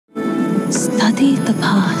Study the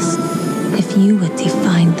past if you would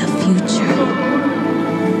define the future.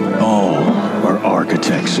 All are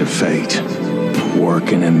architects of fate,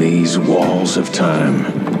 working in these walls of time.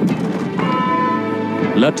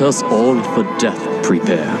 Let us all for death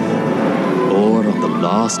prepare, or on the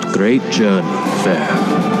last great journey fare.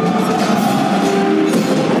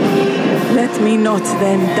 Let me not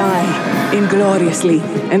then die ingloriously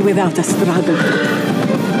and without a struggle.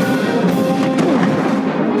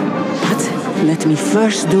 But let me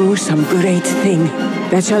first do some great thing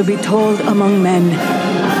that shall be told among men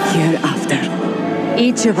hereafter.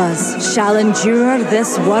 Each of us shall endure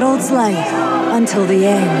this world's life until the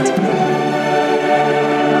end.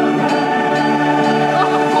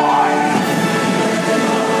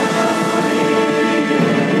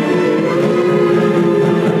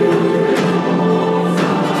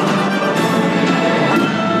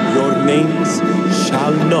 Names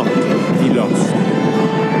shall not be lost.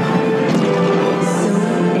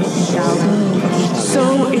 So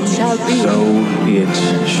it shall be. So it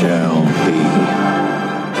shall be.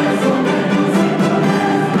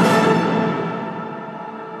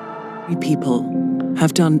 People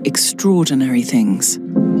have done extraordinary things,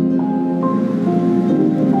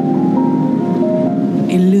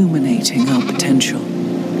 illuminating our potential.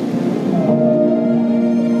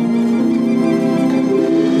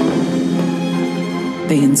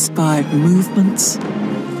 They inspired movements,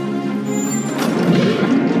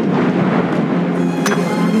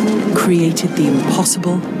 created the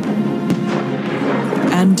impossible,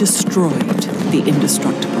 and destroyed the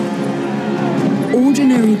indestructible.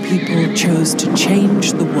 Ordinary people chose to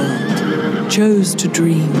change the world, chose to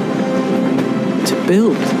dream, to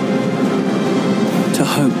build, to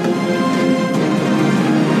hope,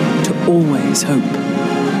 to always hope.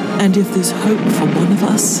 And if there's hope for one of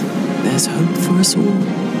us, there's hope for us all.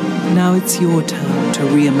 Now it's your turn to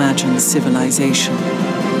reimagine civilization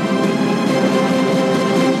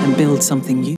and build something new.